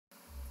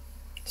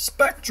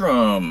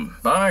Spectrum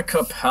by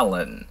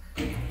Capellan.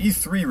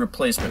 E3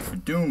 replacement for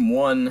Doom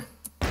 1.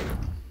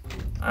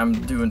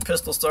 I'm doing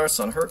pistol starts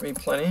on Hurt Me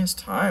Plenty. It's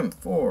time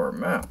for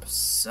map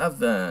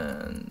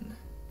 7.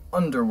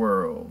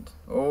 Underworld.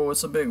 Oh,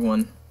 it's a big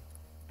one.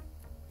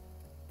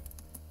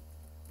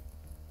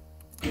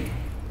 Did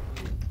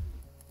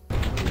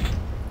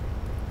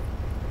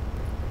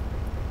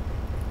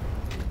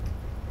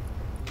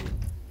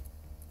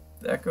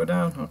that go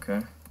down?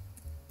 Okay.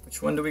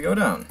 Which one do we go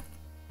down?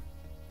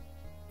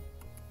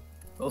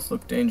 Both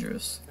look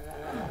dangerous.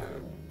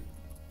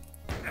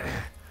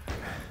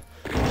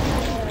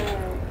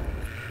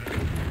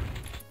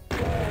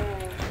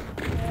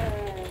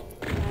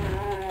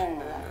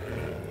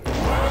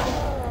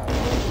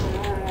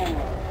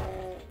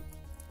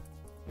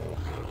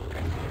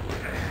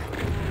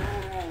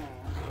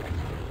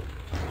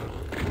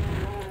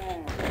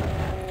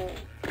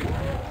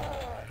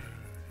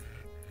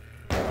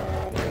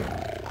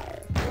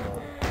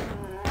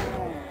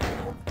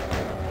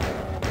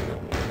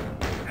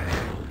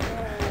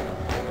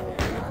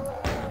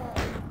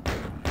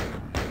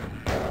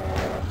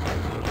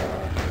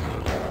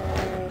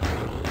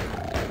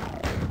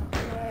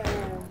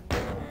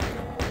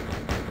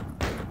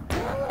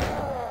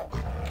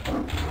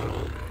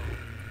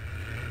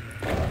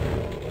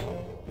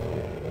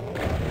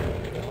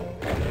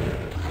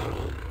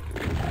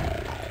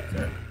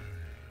 Okay.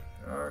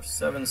 There are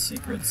 7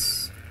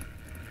 secrets.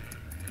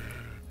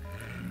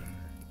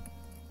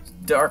 It's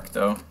dark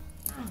though.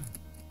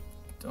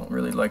 Don't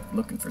really like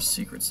looking for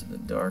secrets in the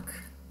dark.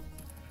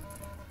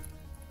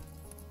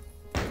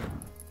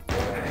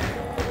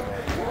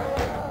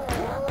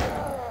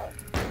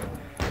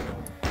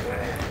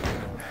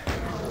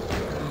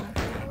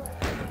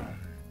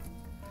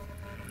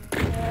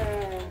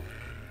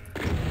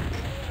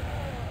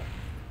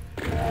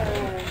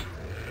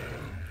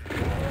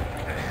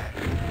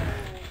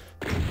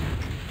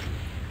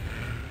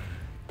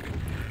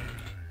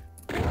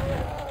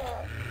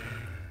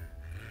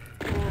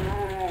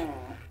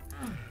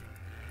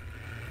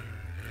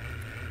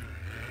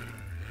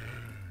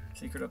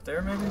 Secret up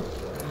there, maybe?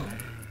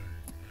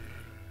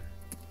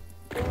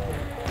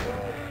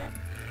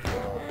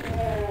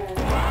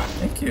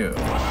 Thank you.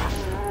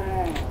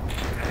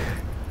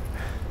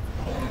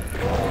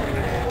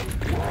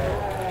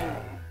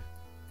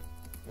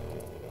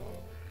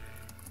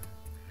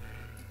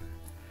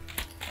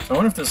 I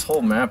wonder if this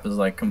whole map is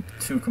like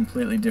two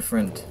completely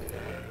different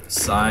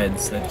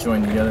sides that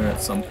join together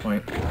at some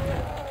point.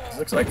 It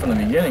looks like from the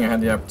beginning I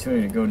had the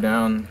opportunity to go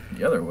down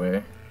the other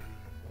way.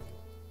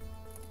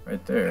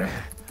 Right there.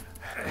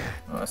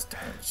 Oh, that's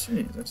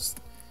jeez, I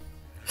just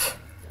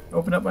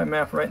opened up my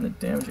map right in the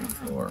damaging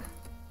floor.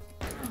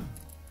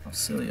 How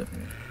silly of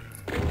me.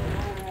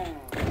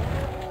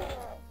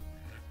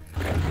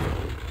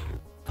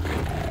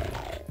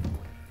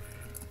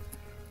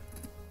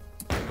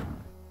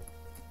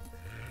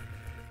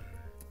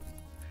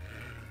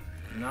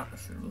 Not a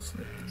sugar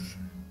switch.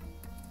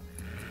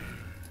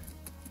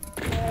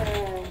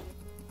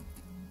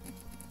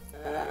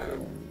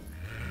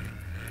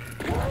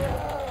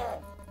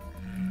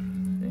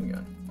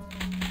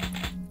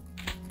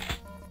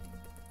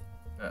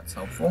 That's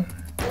helpful.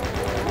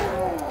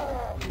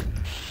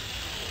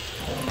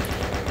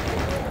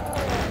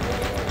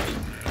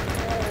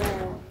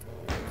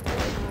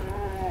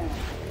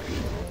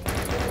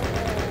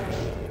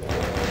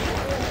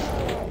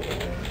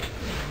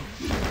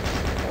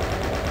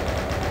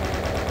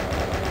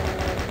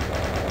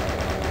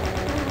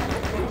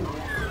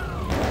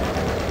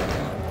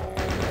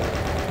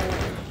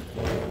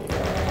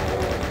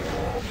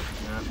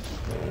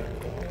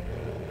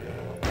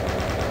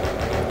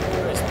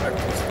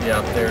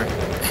 Out there.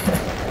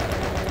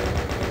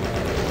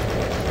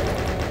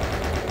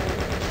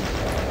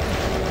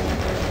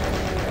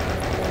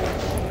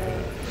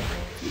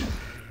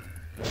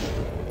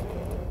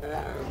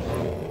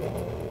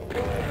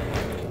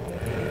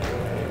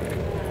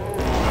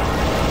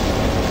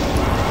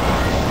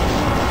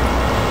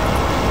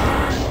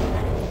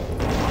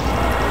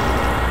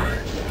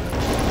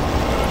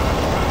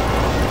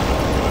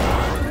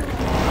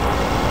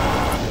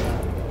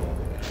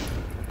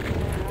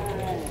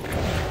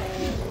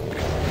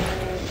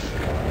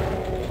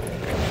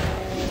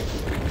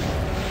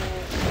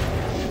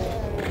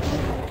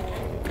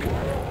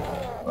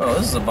 Oh,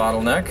 this is a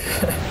bottleneck.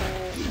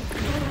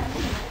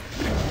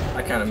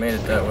 I kind of made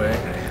it that way.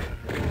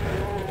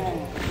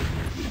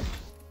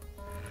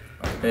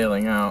 By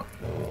bailing out.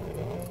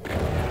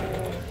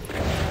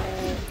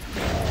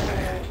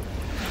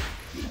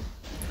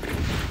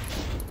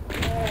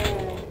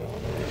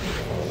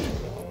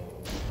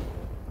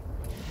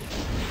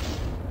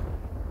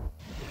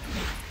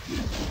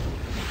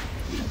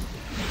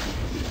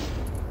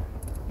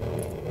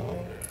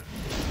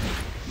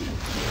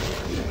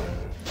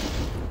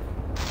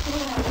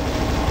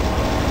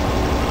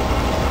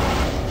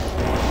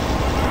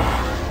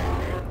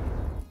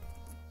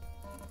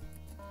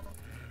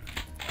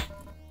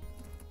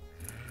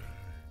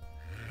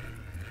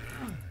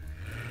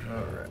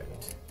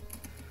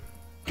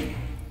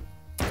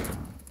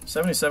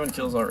 77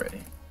 kills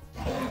already.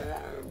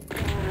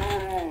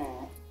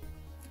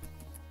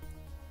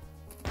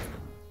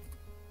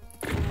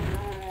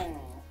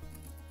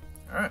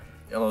 Alright,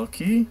 yellow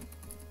key.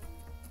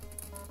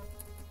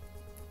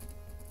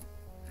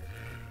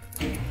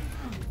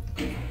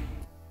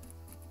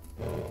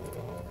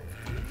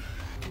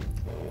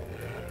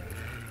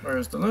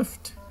 Where's the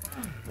lift?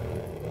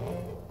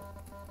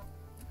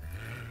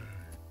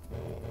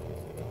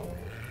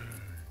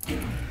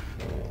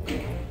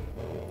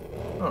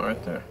 Oh,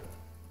 right there.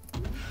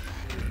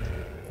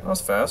 That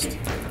was fast.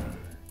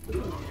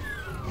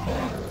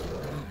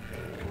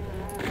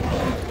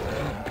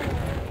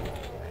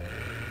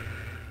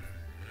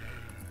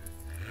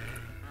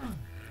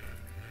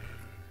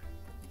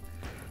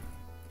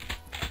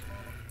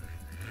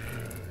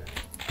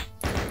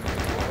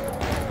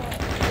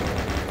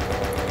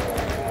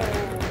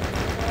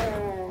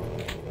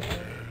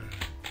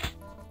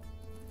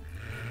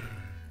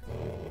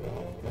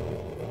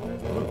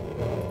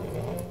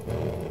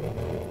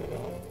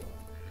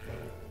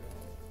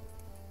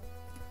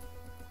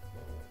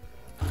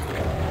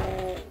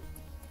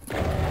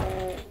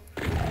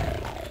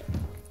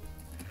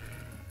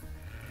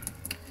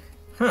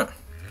 Huh.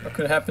 What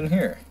could happen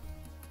here?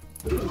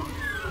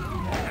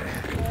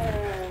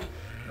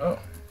 Oh.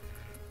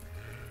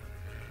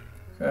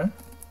 Okay.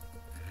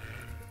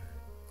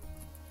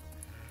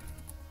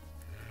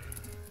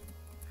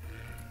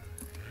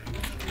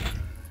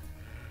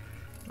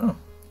 Oh.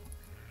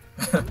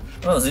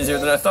 Well, it's easier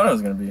than I thought it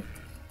was going to be.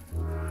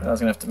 I was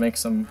going to have to make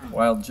some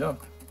wild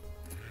jump.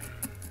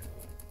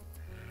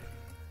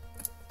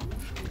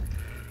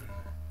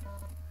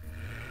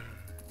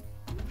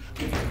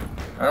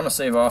 I'm gonna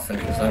save often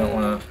because I don't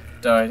want to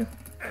die.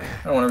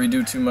 I don't want to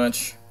redo too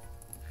much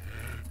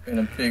in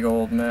a big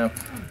old map.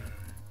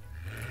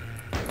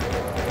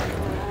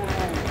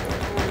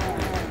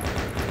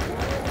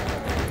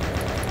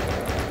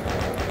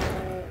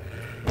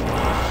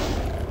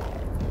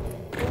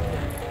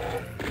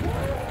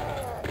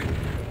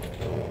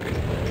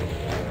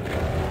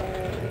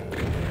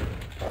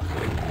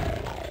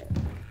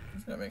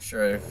 Just gotta make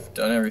sure I've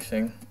done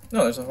everything.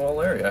 No, there's a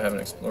whole area I haven't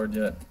explored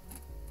yet.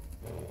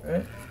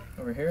 Right?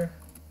 Over here?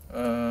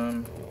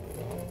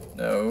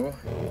 No.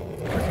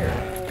 Over here.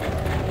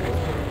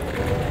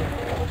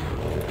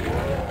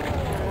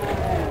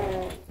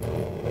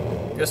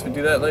 Guess we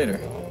do that later.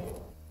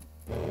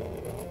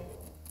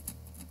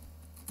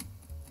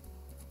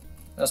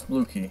 That's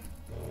blue key.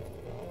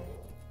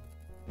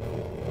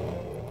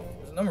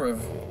 There's a number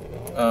of,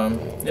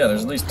 yeah,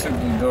 there's at least 2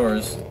 blue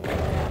doors.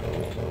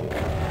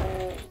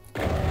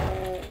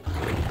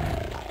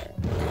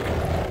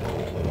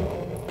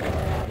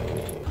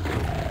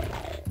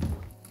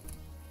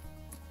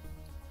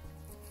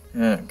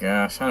 Oh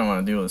gosh, I don't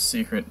want to deal with a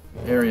secret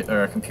area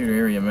or a computer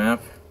area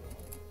map.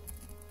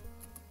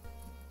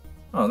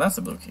 Oh, that's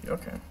the blue key,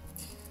 okay.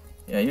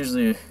 Yeah,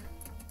 usually, I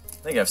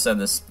think I've said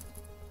this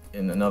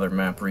in another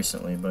map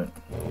recently, but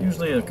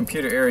usually a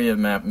computer area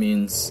map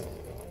means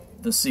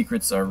the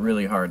secrets are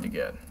really hard to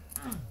get.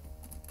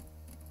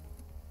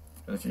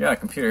 But if you got a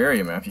computer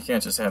area map, you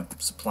can't just have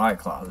supply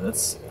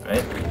closets,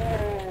 right?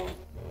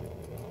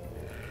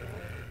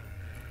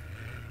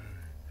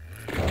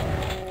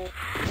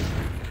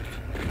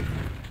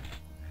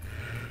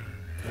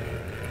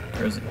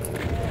 Where is it?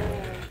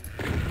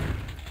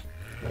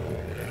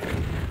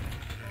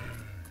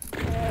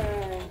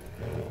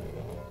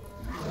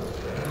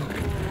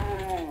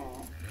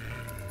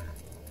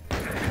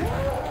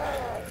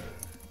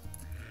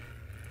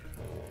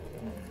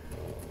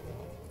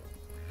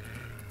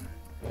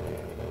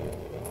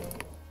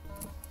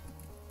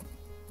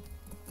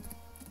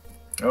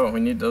 Oh,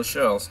 we need those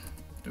shells.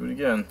 Do it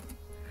again.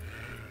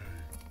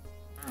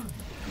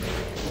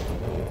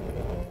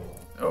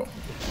 Oh.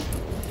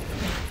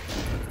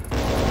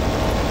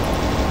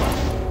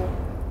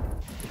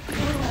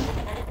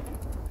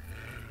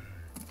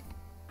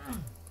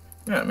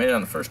 Yeah, I made it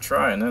on the first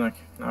try, and then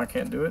now I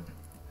can't do it.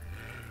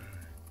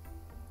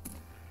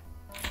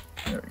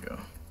 There we go.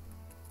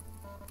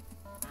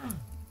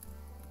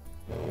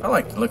 I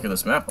like the look of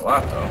this map a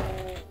lot, though.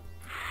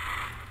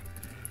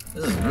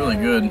 This is really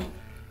good,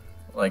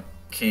 like,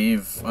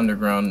 cave,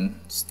 underground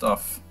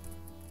stuff.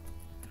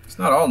 It's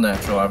not all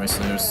natural,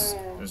 obviously.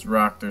 There's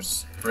rock,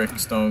 there's brick,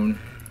 stone.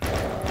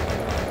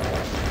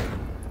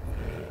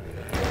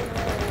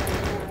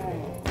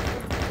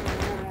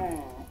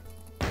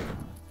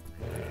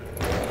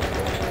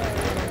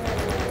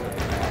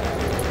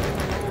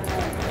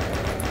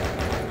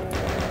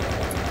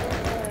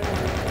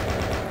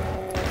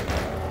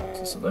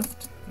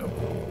 Lift? Nope.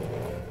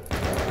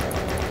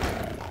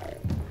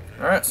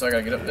 Alright, so I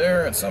gotta get up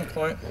there at some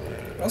point.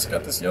 I also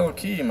got this yellow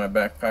key in my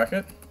back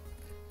pocket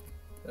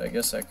that I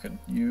guess I could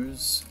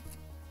use.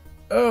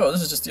 Oh,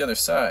 this is just the other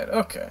side.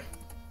 Okay.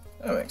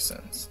 That makes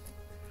sense.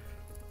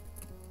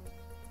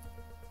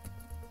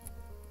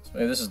 So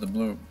maybe this is the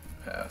blue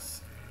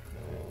path.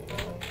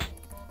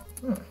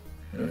 Huh.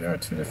 There really are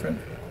 2 different,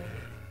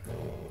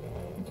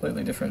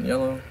 completely different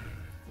yellow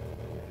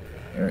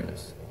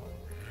areas.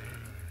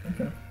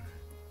 Okay.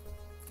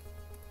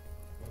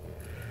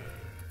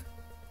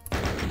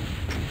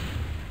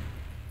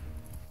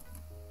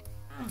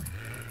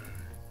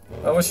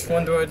 which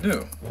one do I do?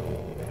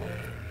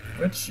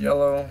 Which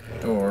yellow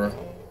door?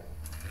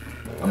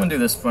 I'm gonna do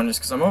this one just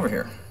because I'm over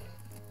here.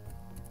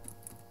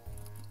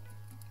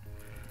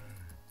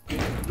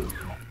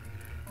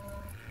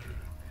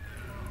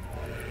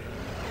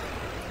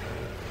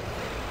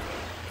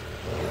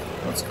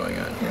 What's going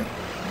on here?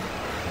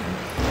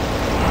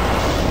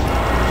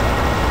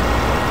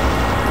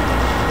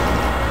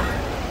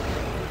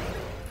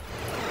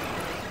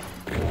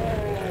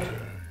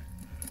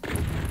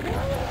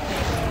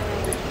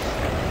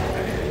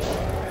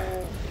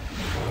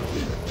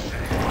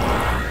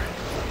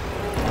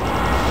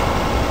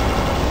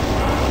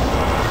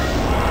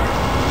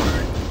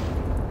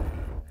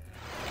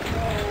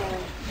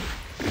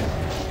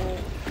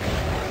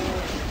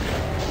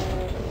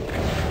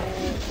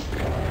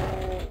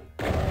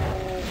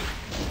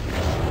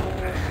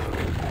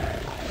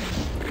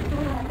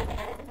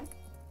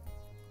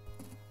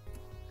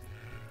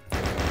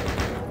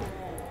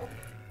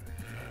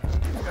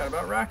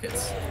 About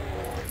rockets.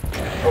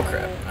 Oh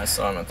crap, I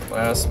saw him at the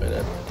last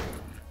minute.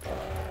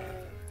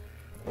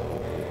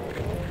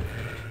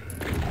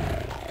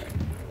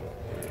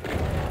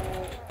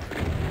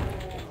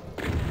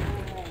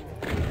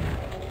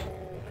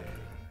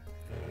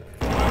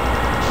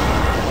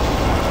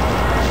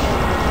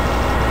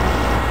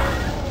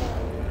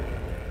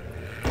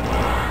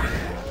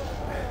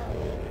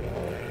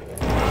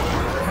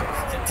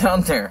 Get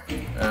down there.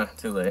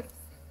 Too late.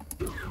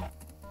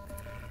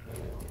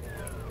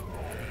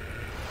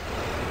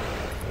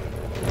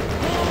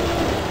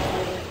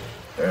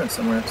 There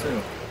somewhere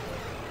too.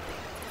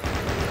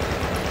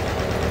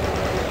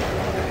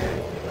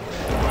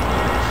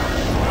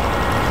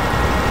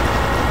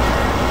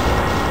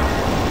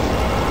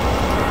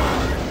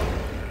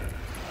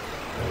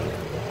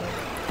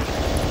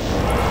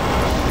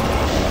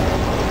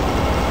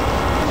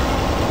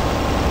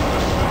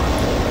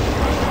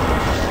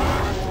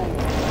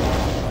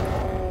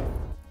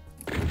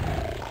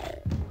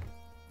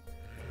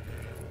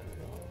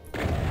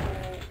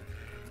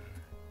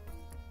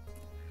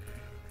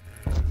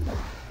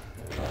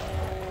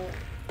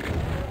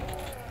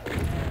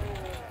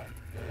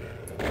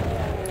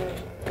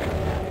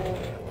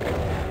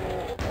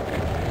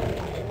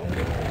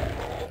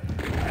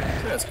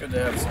 It's good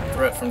to have some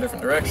threat from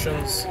different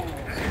directions.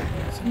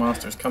 Some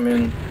monsters come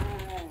in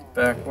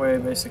back way,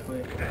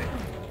 basically.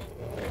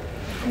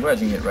 I'm glad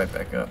you can get right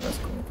back up. That's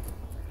cool.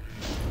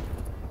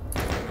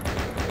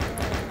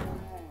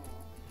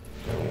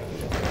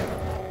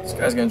 This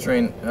guy's gonna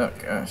drain. Oh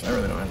gosh, I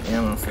really don't have the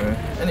ammo for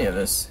any of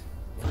this.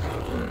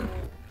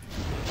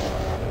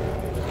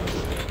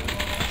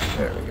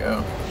 There we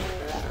go.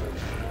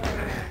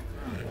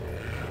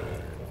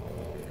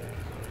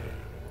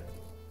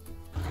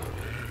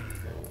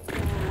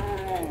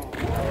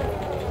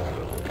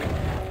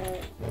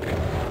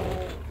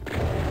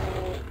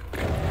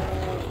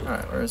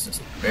 Alright, where is this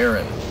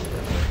Baron?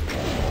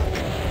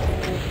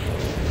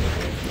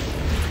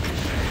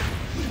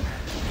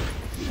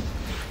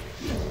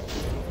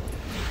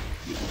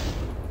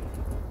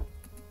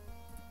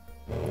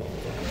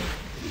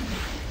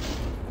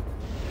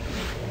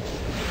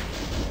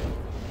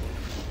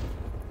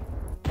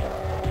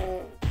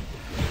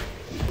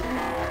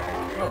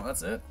 Oh,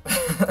 that's it?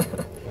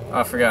 Oh,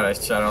 I forgot I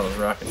shot all those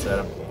rockets at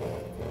him.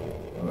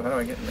 Ooh, how do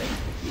I get in there?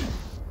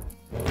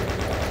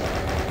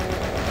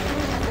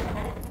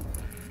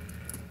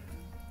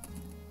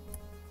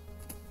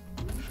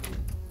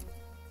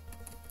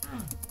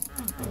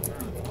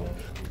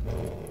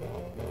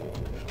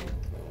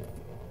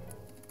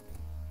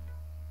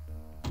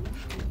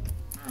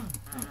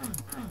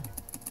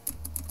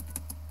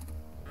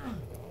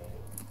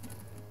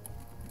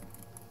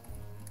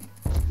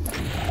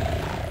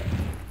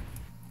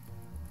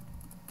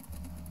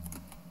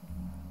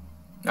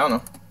 I don't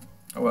know.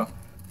 Oh well.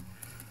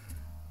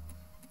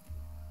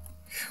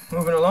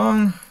 Moving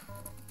along.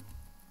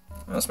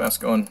 Well, this map's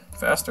going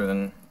faster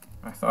than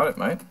I thought it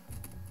might.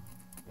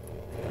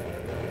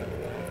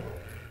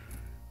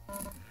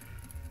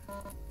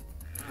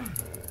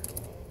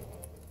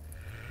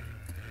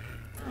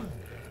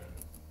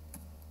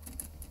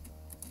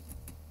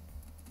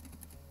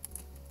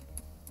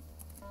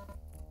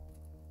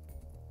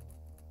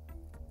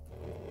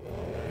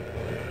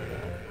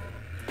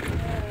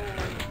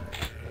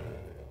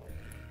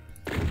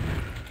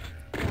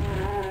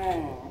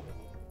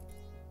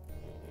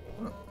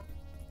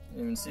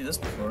 Didn't even see this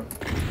before.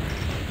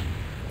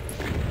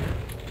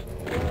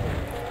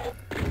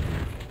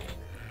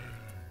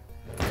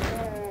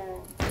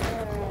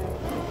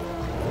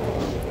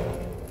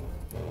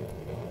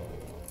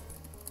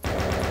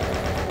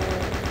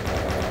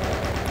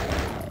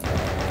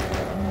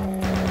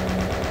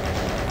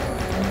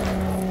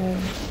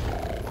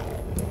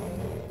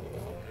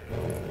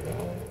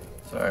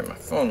 Sorry, my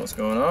phone was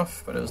going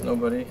off, but it was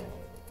nobody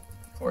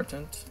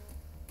important.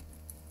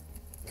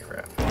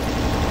 Crap.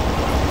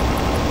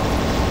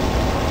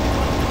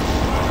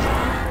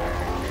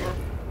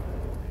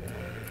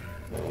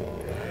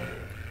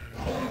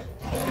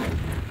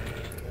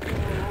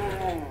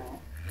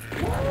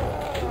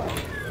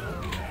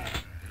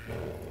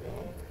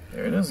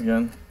 is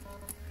again.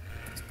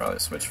 It's probably a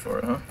switch for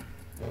it, huh?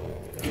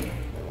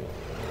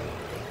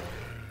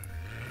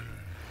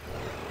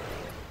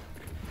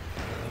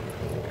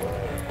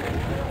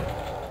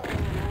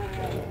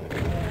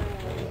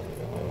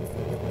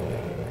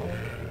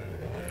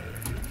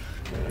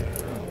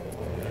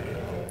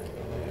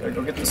 Better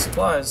go get the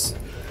supplies.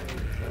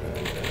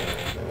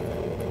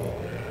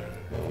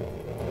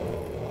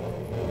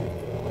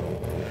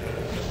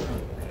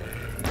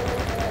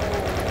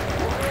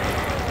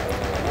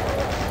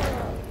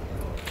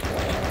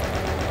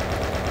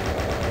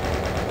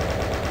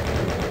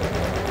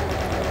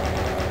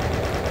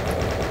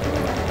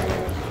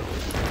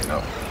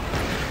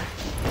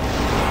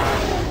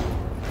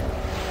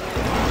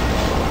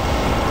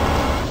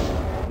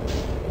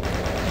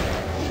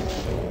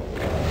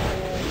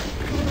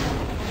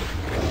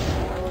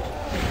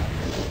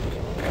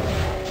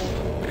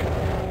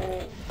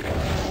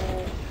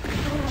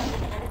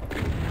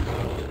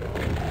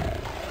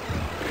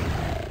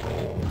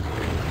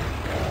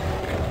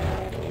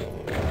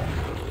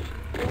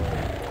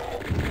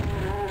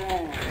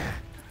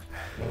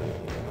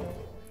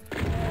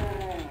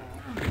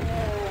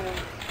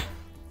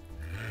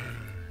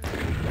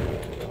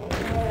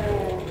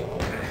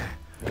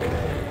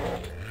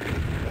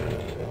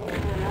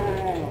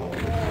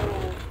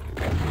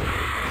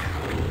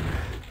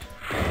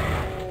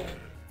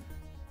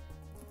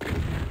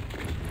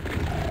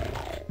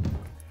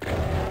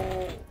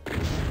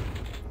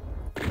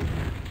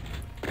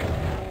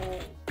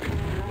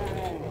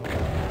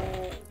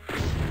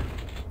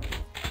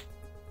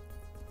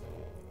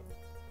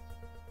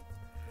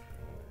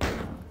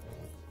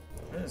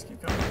 Just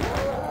keep coming.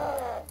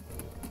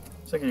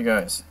 Sick of you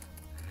guys.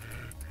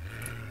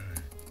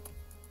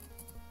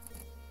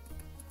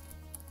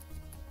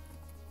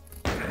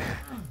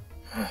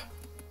 I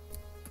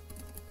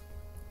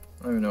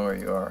don't even know where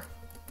you are.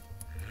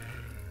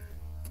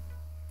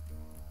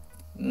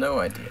 No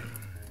idea.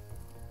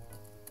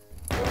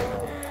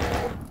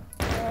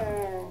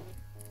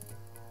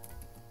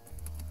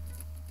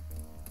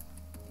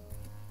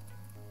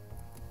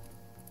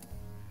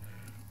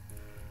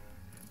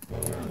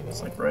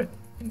 It's like right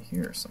in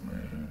here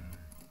somewhere.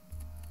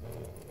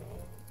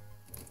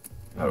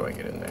 How do I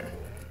get in there?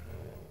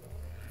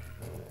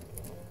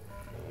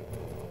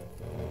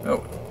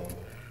 Oh.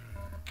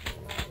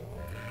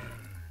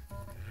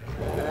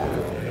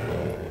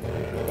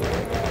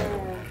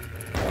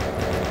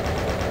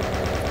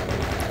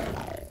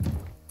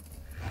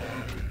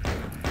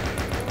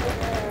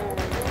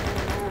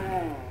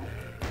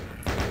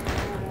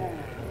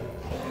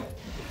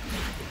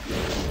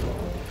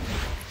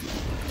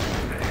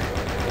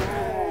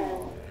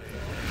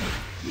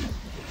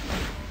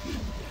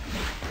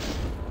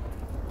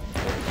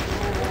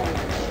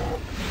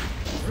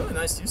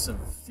 Nice use of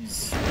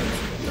these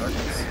humans in the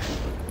darkness.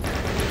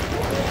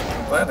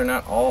 I'm glad they're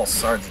not all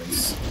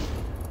sergeants.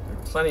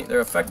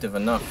 They're effective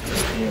enough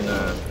just being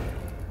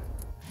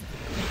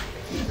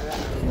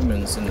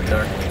humans in the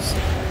darkness,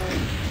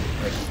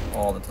 like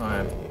all the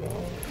time.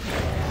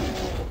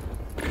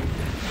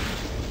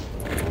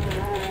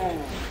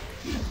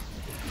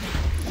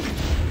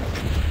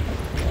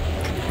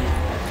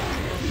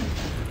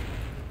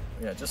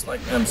 Yeah, just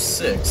like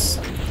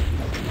M6.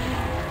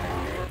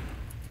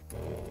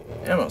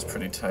 Ammo's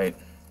pretty tight.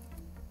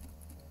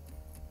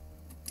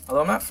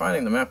 Although I'm not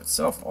finding the map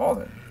itself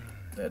all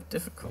that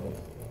difficult.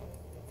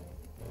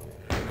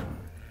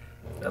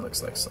 That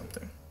looks like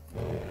something.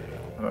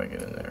 How do I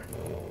get in there?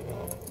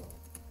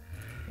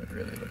 It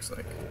really looks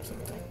like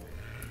something.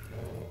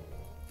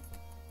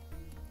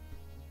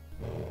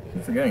 I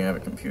keep forgetting I have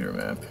a computer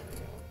map.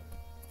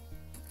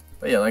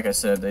 But yeah, like I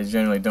said, they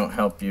generally don't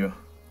help you.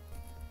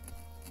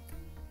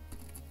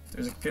 If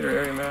there's a computer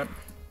area map,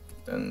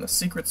 then the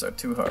secrets are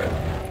too hard.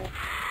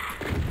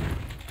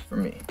 For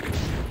me.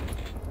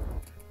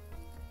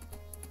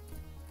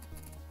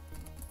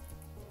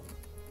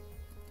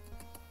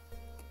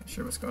 Not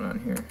sure what's going on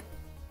here.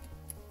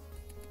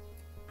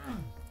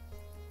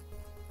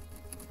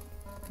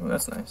 Oh,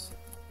 that's nice.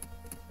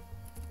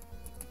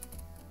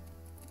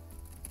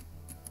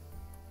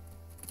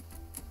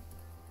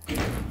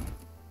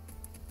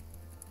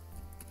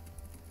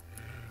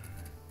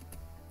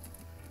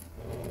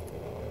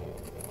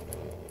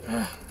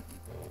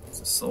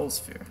 It's a soul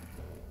sphere.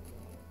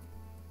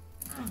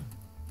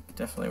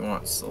 Definitely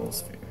want soul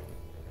sphere.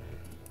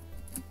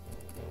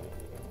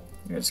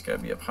 You just gotta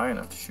be up high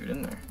enough to shoot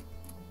in there.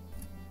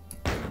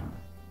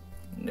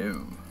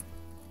 No.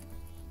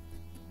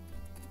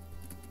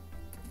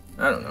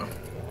 I don't know.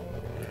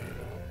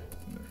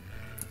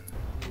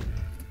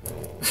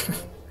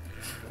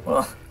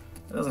 Well,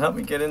 that doesn't help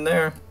me get in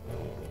there.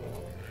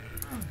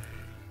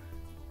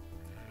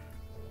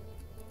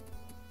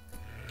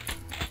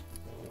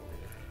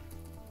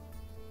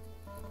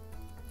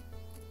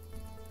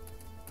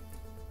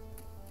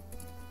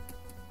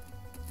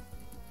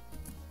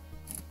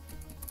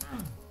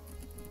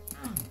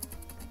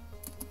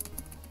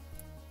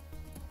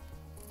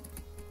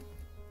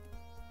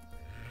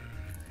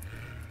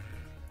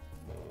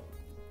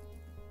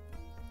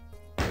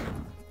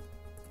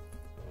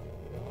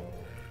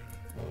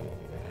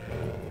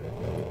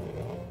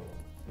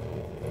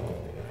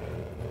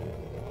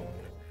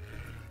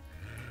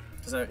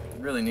 Because I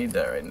really need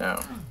that right now.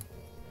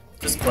 At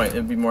this point,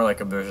 it'd be more like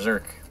a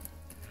berserk.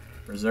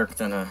 Berserk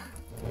than a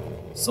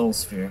soul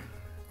sphere.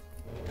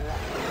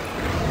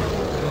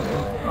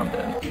 Oh, I'm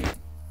dead.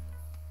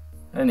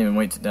 I didn't even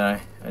wait to die.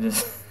 I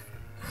just...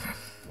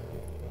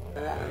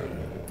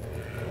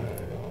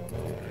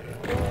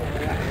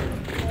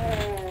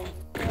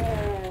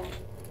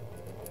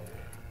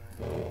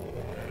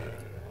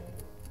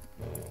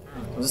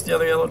 Was this the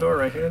other yellow door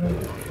right here then?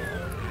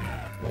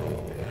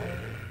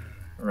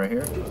 Or right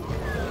here?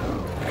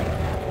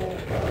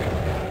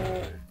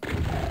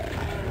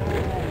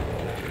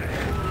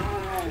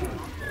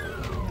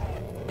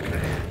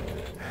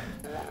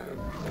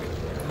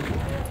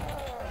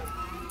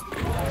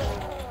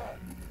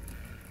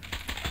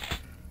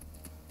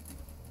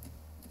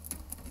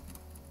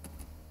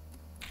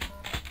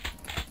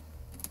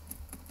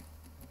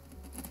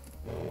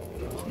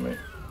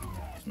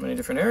 So many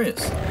different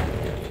areas.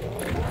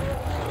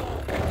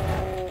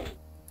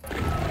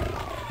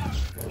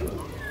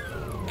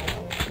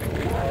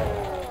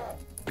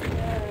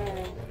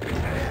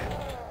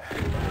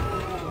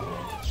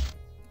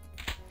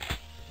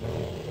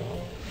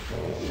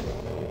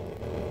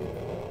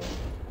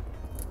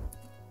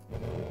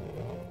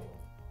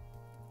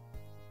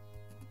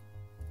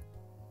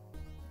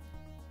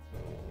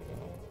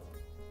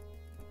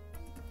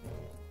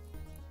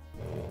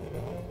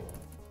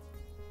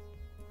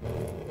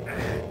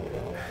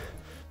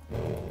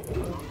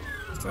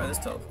 Try this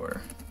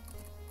teleporter.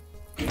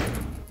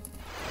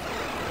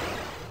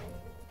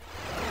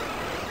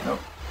 Nope.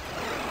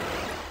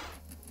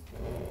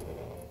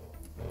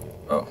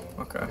 Oh,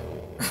 okay.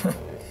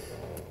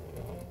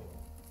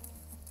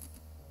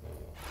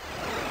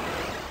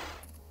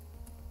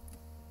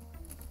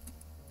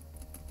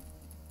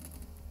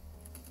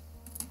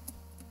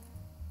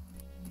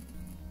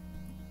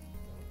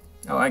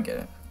 Oh, I get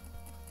it.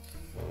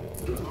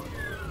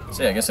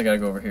 So yeah, I guess I gotta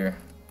go over here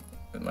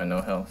with my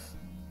no health.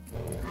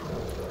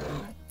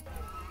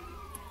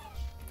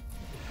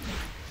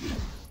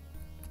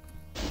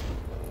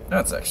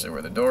 That's actually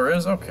where the door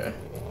is, okay.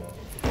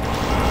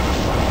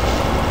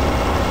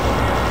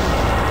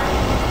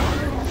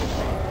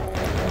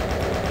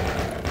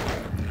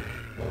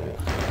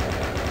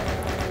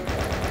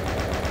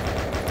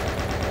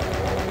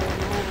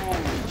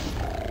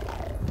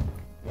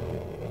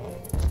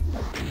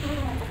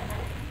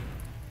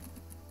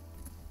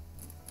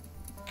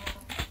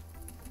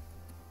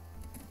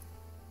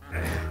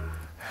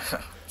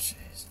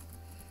 Jeez.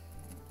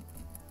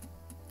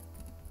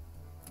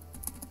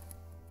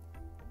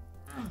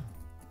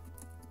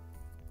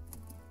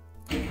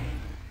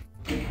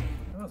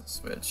 Oh, the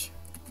switch.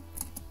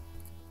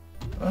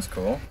 Oh, that's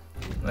cool.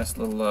 Nice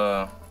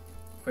little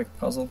quick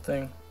puzzle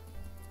thing.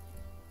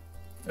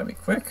 Gotta be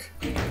quick.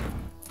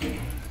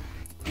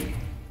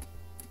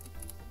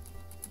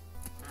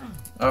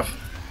 Oh.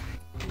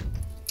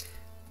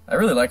 I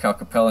really like how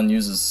Capellan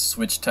uses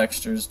switch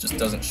textures, just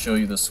doesn't show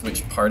you the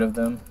switch part of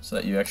them, so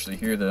that you actually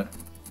hear the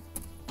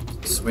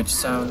switch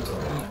sound.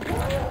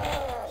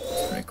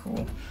 It's pretty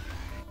cool.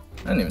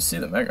 I didn't even see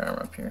the Mega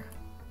Armor up here.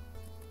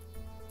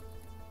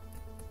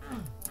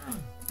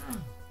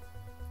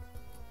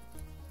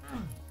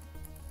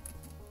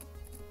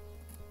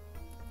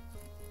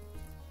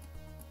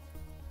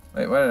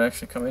 Wait, what did I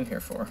actually come in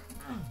here for?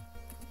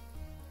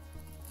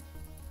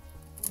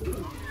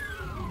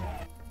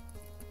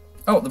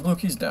 Oh, the blue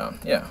key's down.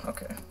 Yeah,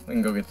 okay. We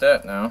can go get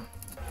that now.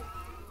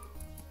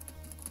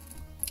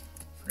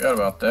 Forgot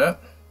about that.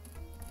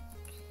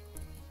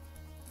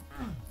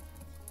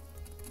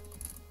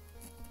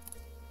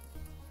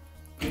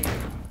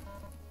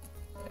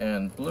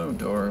 And blue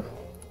door.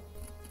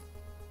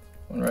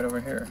 One right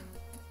over here.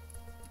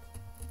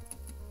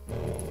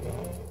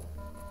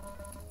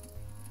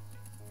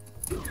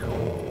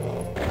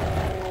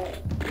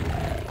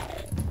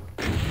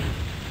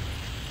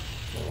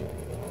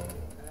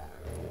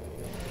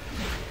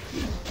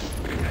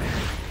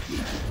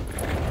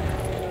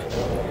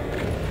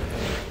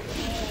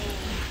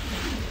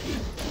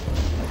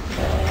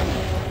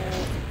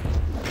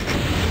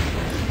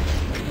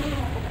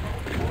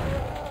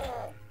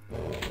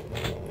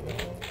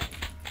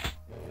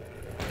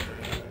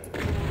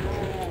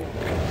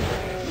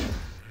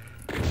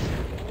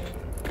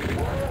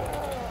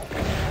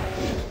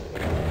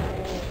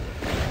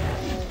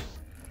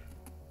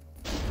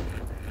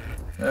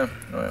 Yeah,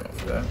 no ammo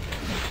for that.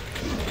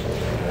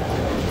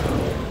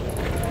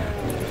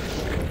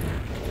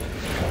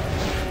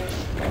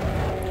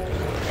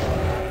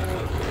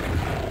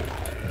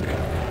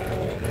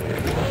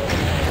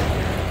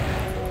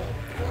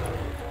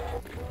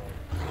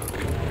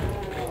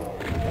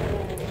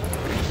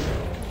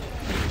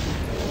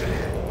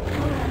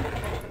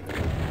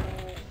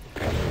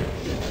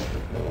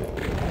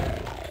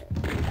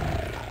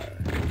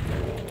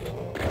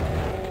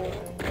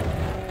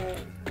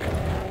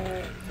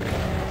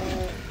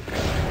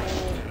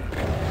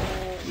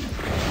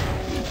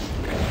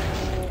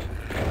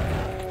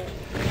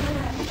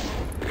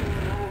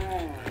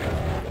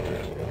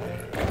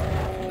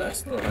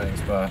 Nice little hiding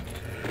spot.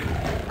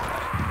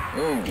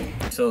 Ooh,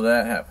 until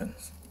that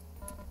happens.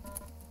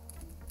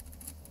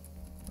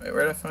 Wait,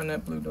 where did I find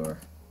that blue door?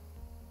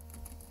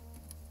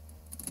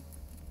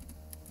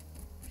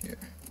 Here.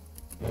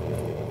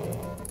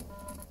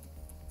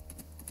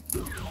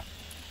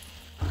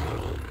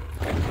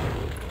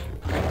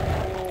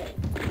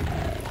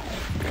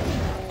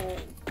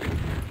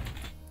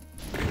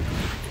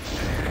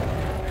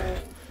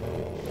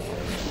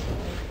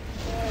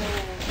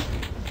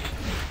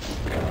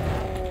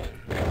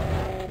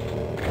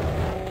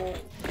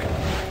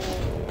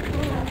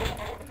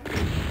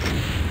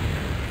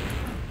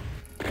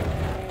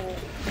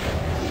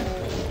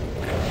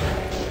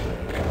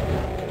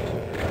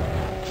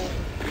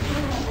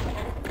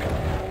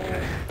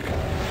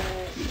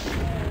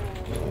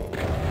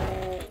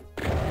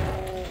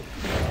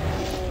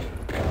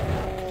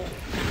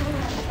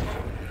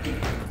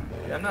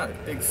 I'm not a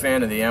big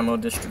fan of the ammo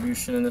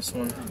distribution in this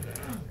one.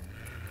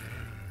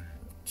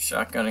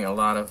 Shotgunning a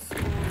lot of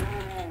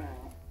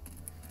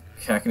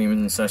Capellan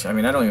and such. I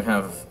mean, I don't even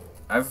have.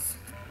 I've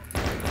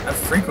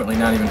frequently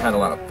not even had a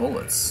lot of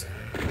bullets.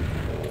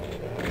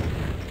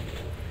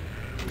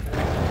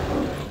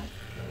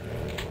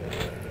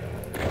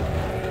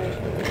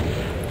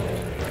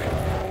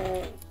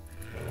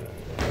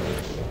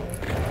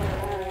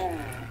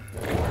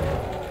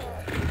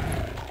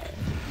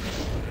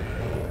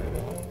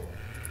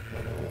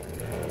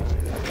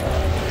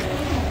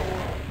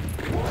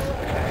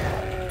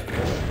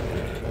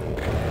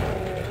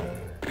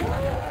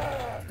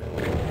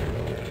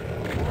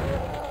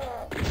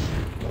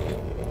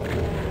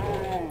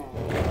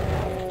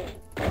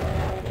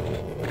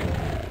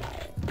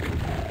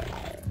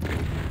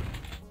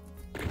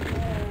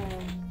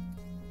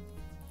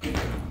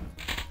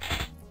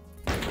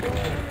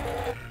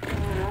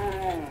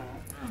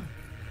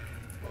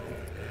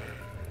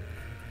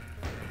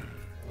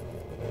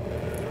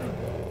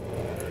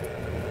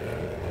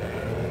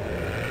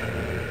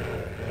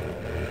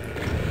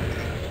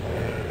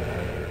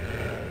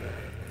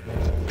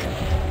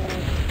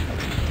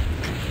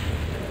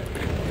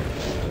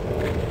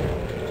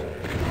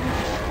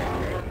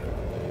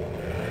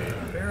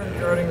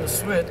 Guarding the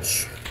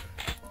switch.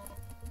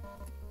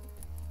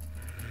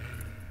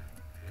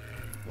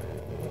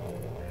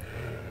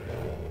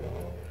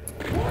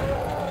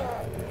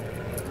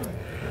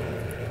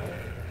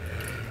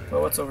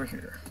 Well, what's over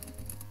here?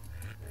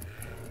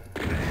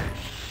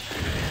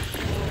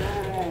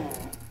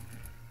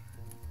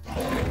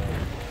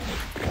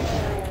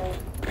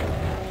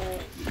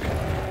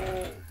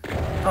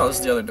 Oh, this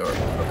is the other door.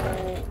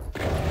 Okay.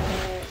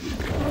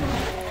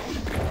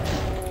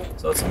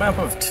 So it's a map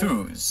of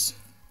twos.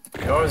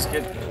 You always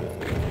get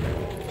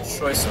a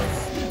choice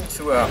of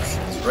two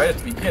options. Right at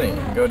the beginning,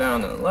 you can go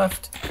down on the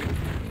left,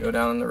 you go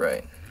down on the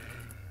right.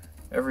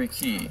 Every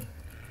key,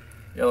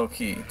 yellow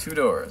key, 2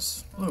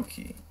 doors. Blue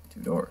key, 2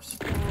 doors.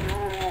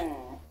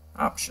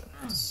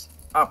 Options.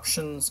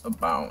 Options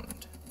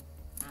abound.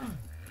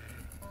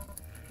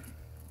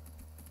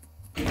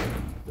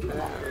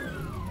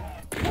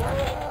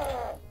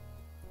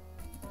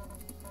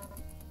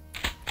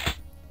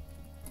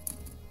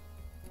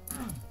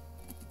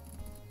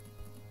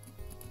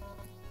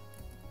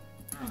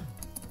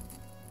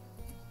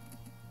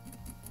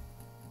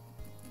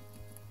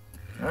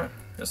 Alright,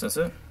 guess that's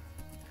it.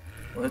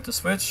 We'll hit the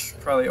switch,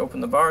 probably open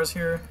the bars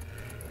here.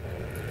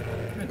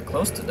 Getting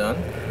close to done.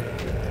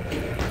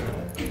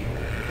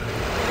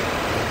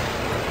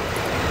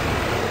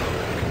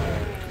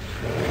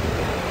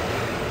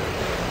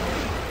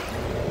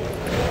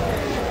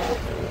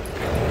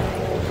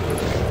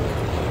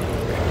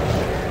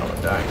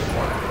 I'm dying.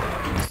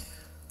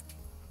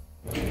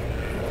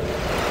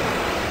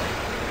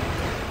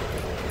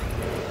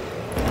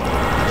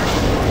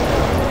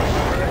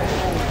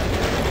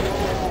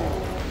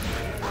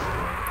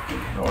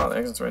 Oh wow, the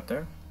exit's right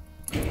there.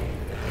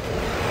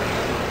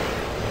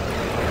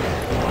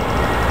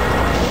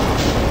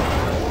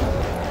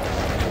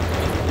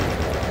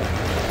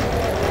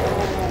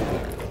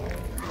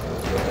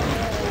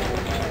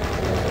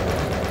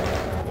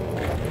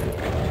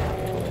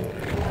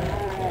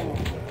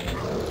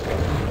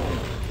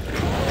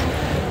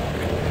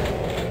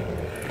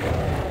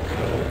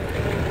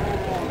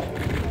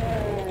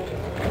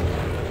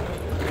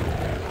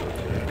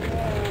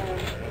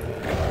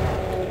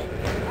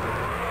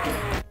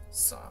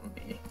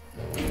 Zombie.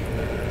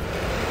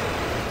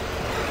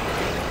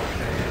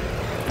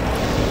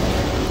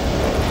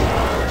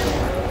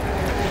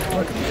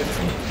 Look at the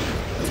itchy.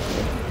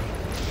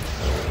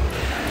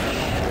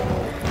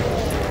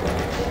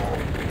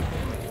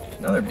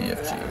 Another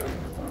BFG.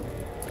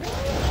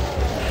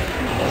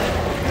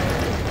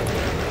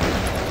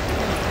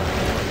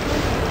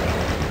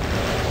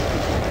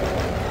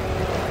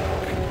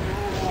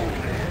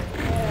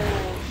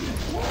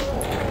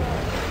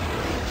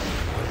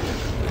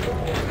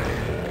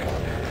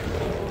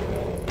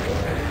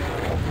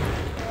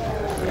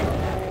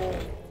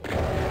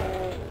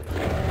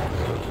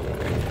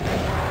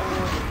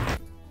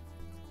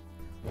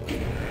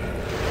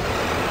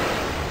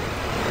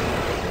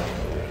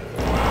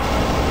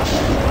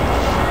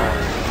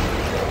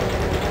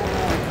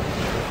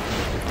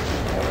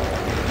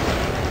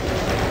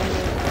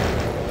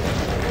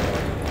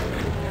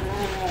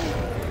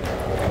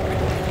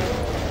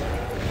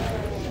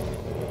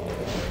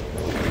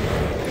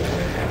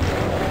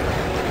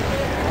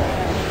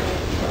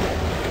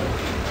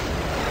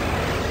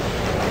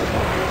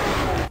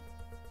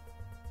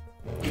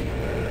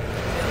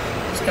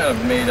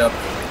 I've made up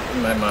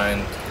in my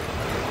mind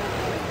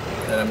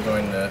that I'm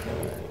going to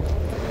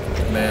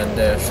mad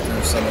dash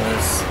through some of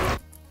this.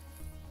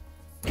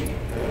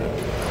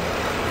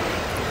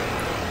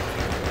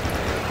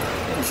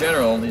 In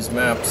general, these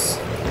maps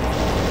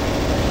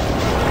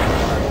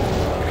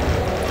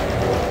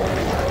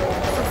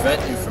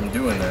prevent you from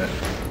doing that.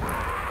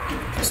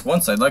 Just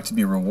once I'd like to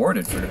be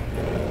rewarded for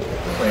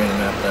playing a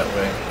map that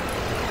way.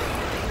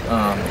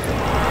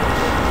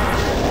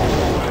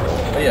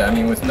 But yeah, I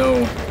mean, with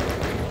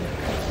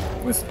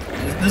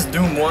this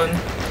Doom 1,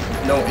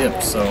 no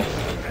imps, so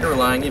you're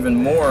relying even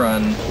more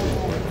on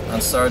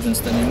sergeants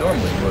than you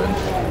normally would.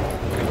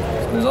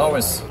 So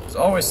there's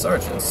always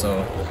sergeants,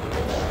 so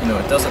you know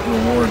it doesn't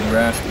reward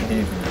rash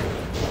behavior,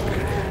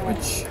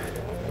 which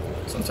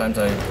sometimes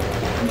I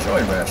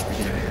enjoy rash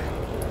behavior.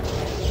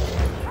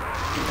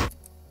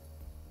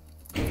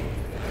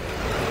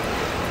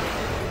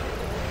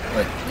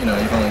 But you know,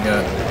 you've only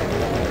got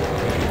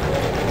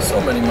so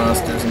many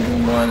monsters in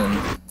Doom 1, and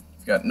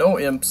you've got no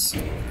imps.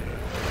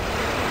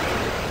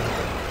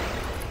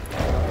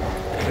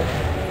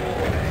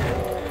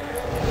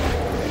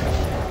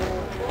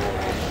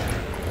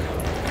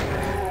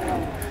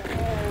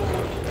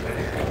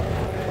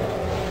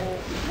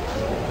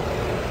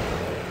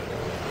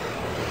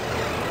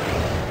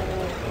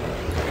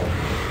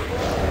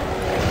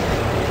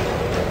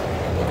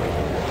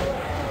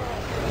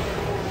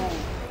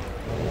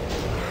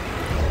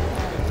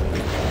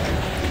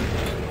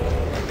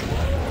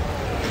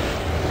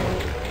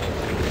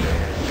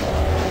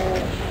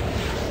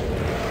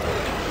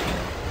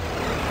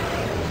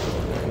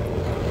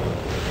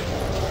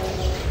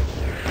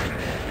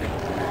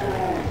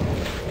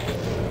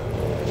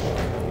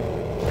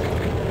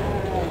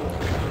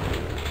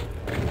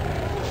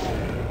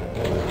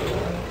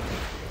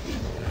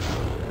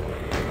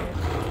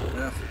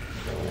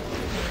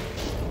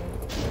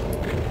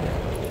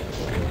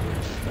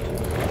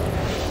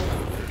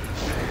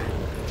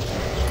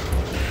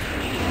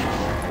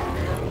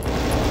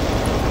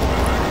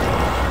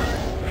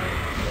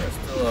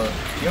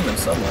 Human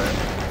somewhere.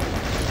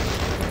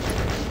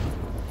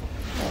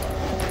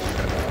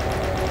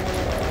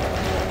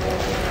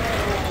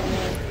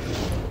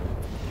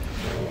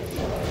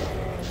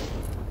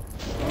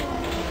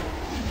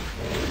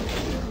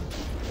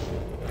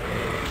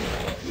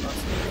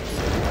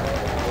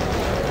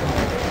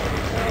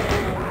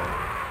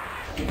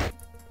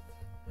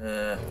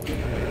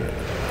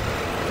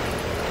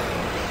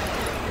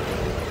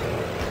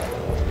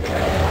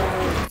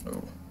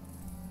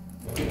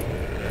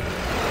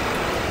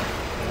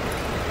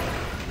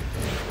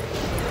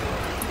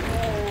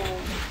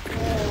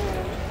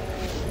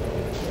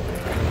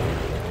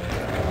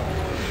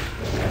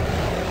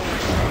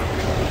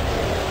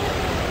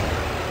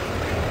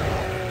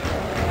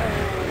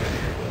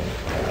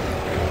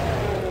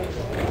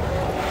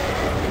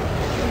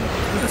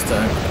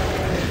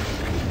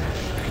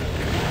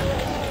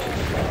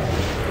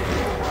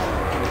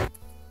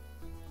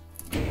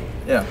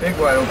 Yeah, big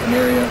wide open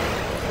area.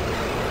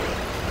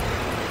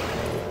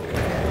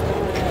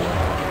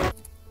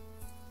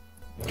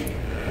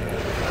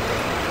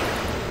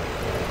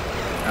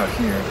 Out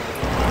here.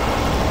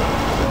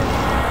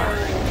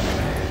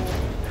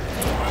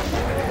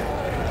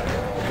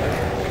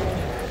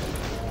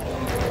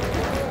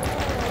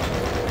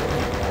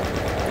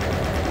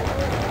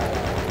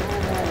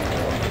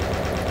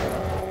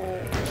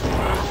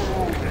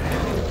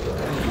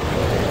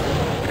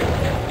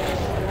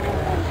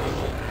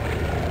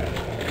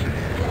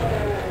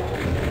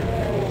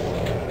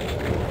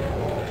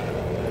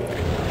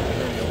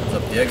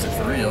 The exit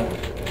for real.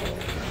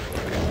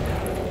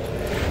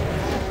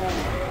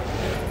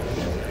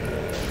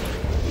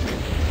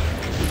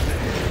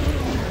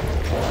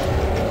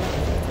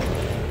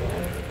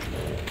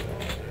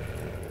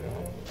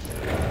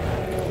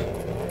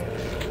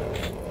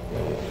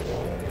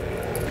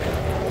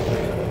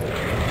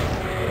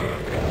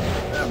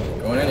 I'm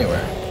going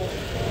anywhere.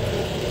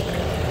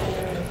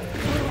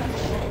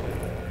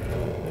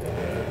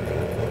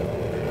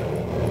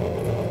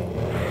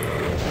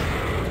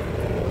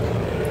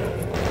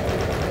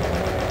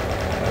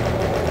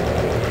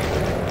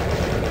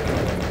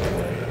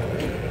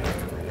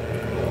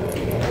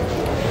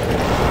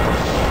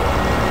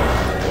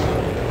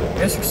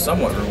 I guess you're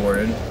somewhat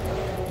rewarded.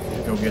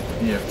 Go get the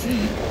BFG.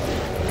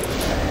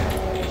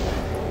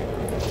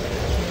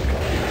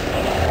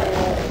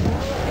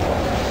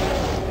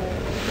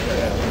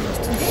 Yeah, those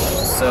two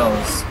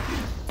cells.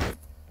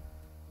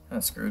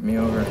 That screwed me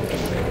over.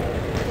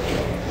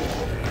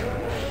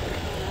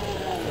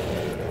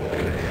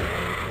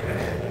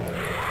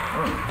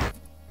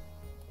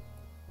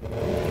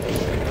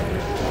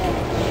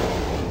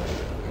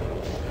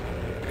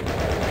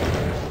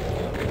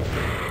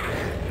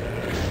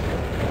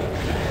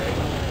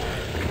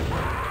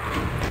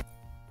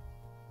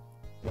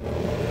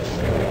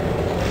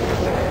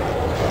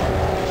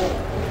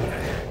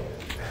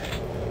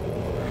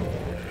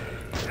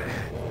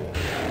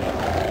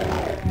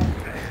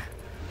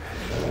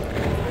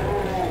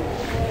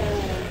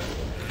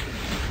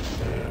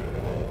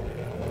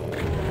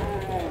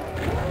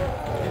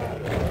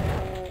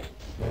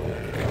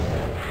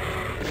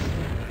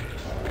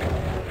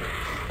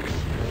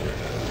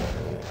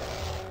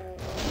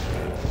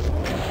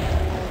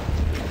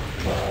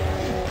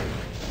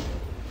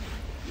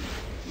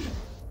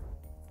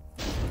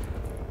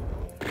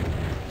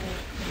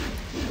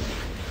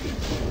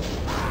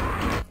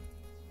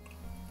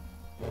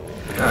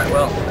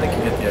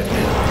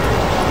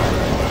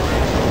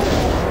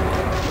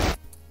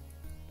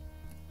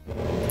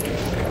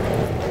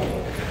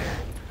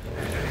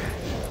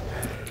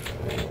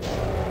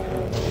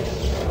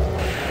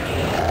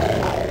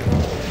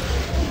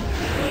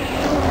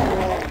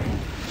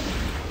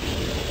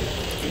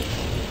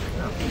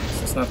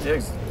 not the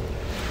exit.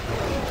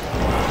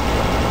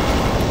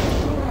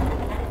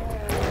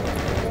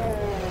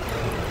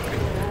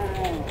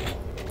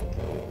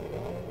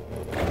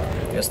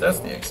 Guess that's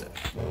the exit.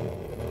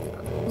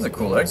 That's a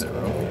cool exit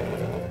room.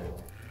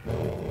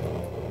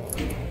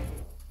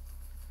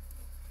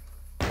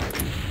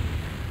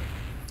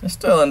 I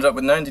still ended up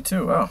with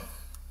 92. Wow.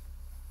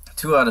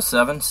 2 out of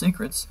 7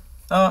 secrets.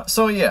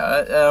 So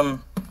yeah,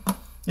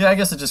 yeah, I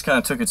guess it just kind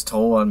of took its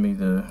toll on me.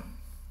 The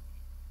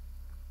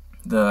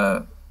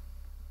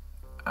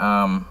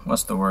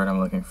what's the word I'm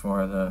looking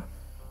for? The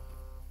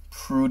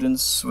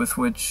prudence with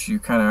which you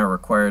kind of are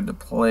required to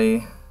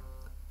play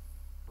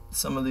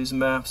some of these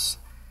maps.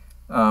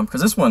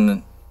 Because this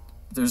one,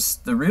 there's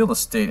the real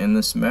estate in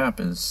this map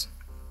is,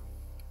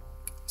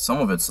 some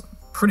of it's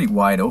pretty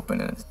wide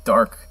open and it's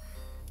dark.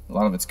 A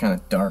lot of it's kind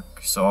of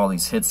dark, so all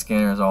these hit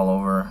scanners all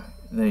over,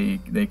 they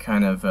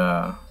kind of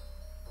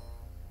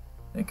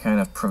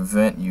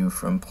prevent you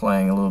from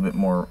playing a little bit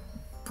more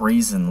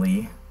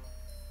brazenly,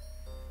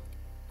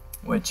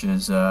 which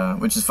is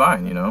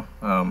fine, you know.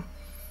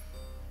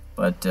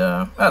 But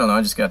I don't know.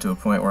 I just got to a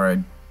point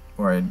where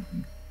I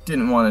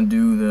didn't want to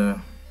do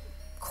the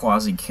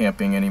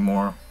quasi-camping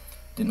anymore.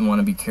 Didn't want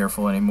to be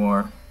careful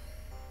anymore.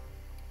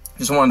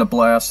 Just wanted to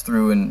blast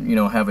through and, you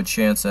know, have a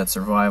chance at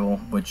survival,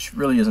 which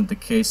really isn't the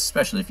case,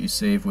 especially if you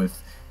save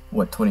with,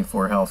 what,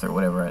 24 health or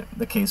whatever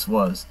the case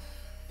was.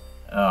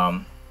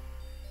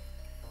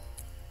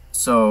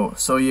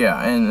 So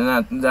yeah,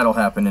 and that'll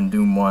happen in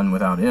Doom 1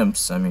 without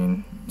imps. I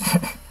mean,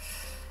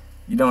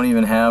 you don't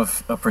even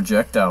have a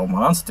projectile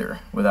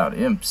monster without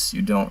imps.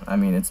 You don't, I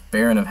mean, it's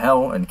Baron of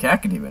Hell and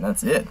Cacodemon,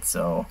 that's it.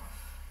 So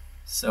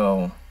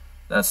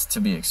that's to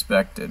be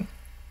expected.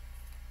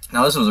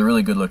 Now this was a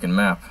really good looking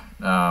map.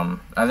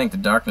 I think the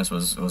darkness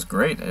was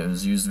great. It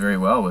was used very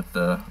well with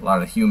a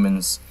lot of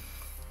humans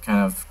kind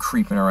of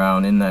creeping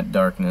around in that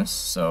darkness.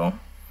 So,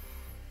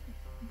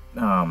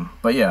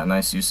 but yeah,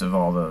 nice use of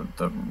all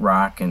the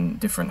rock and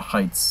different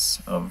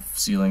heights of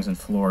ceilings and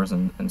floors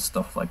and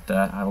stuff like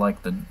that. I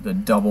like the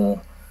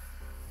double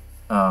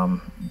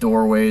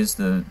doorways,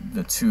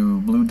 the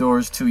 2 blue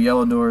doors, 2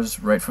 yellow doors,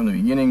 right from the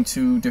beginning,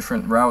 2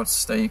 different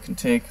routes that you can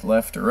take,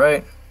 left or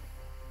right.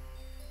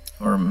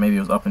 Or maybe it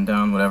was up and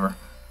down, whatever.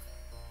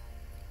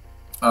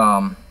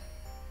 The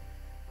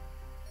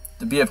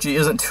BFG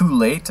isn't too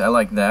late. I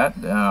like that.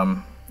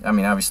 I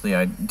mean, obviously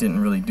I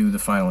didn't really do the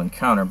final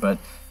encounter, but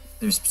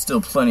there's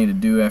still plenty to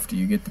do after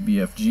you get the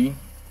BFG.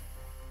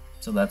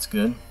 So that's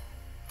good.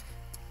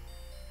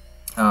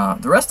 The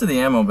rest of the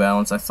ammo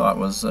balance I thought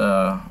was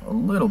a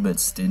little bit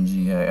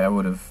stingy. I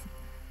would have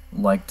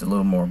liked a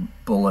little more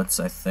bullets,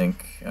 I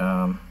think.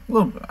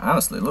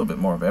 Honestly, a little bit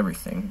more of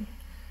everything.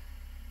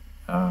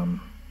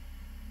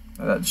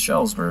 The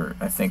shells were,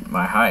 I think,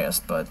 my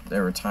highest, but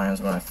there were times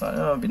when I thought,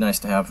 oh, it'd be nice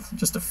to have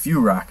just a few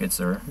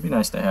rockets, or it'd be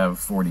nice to have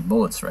 40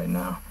 bullets right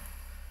now.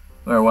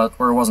 Where it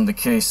wasn't the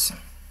case.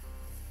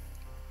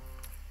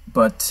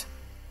 But,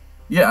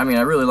 yeah, I mean,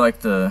 I really like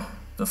the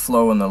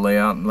flow and the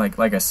layout. Like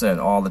I said,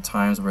 all the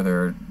times where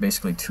there are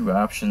basically 2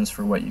 options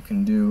for what you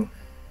can do,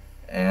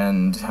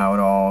 and how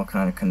it all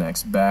kind of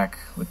connects back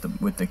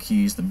with the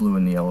keys, the blue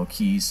and the yellow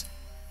keys.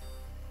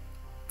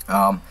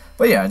 But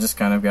yeah, I just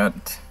kind of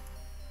got...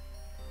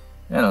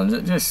 I don't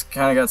know, just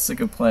kind of got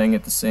sick of playing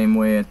it the same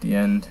way at the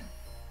end.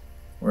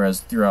 Whereas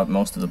throughout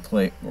most of the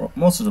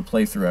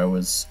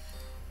playthrough,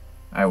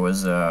 I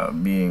was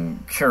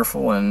being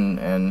careful,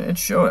 and it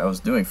showed. I was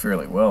doing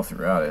fairly well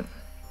throughout it.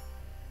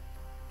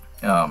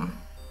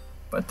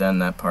 But then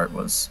that part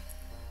was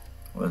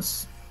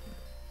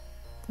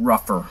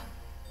rougher.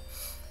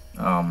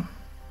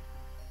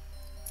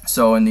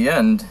 So in the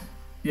end,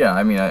 yeah,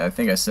 I mean, I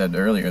think I said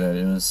earlier that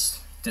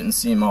didn't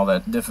seem all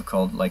that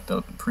difficult like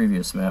the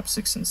previous map,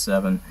 6 and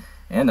 7,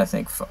 and I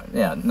think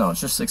it's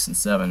just 6 and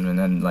 7, and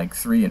then like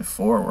 3 and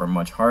 4 were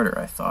much harder,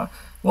 I thought.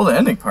 Well, the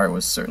ending part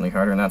was certainly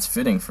harder, and that's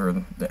fitting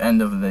for the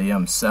end of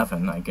the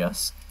 7, I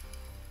guess.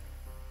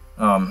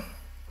 But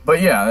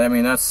yeah, I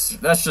mean, that's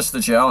just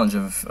the challenge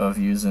of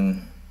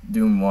using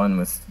Doom 1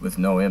 with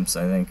no imps,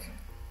 I think.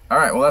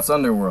 Alright, well, that's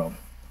Underworld.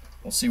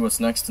 We'll see what's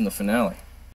next in the finale.